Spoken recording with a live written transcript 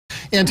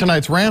In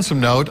tonight's Ransom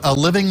Note, a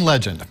living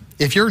legend.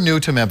 If you're new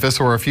to Memphis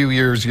or a few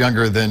years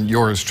younger than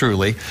yours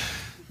truly,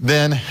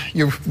 then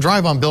you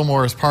drive on Bill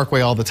Morris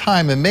Parkway all the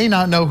time and may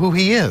not know who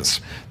he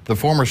is. The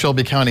former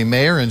Shelby County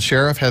mayor and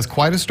sheriff has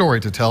quite a story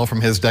to tell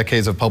from his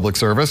decades of public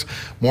service.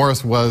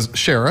 Morris was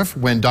sheriff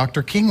when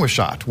Dr. King was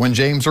shot, when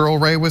James Earl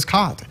Ray was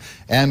caught,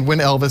 and when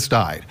Elvis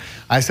died.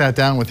 I sat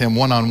down with him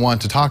one-on-one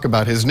to talk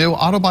about his new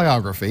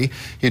autobiography.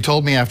 He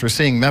told me after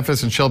seeing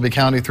Memphis and Shelby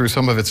County through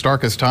some of its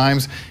darkest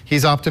times,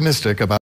 he's optimistic about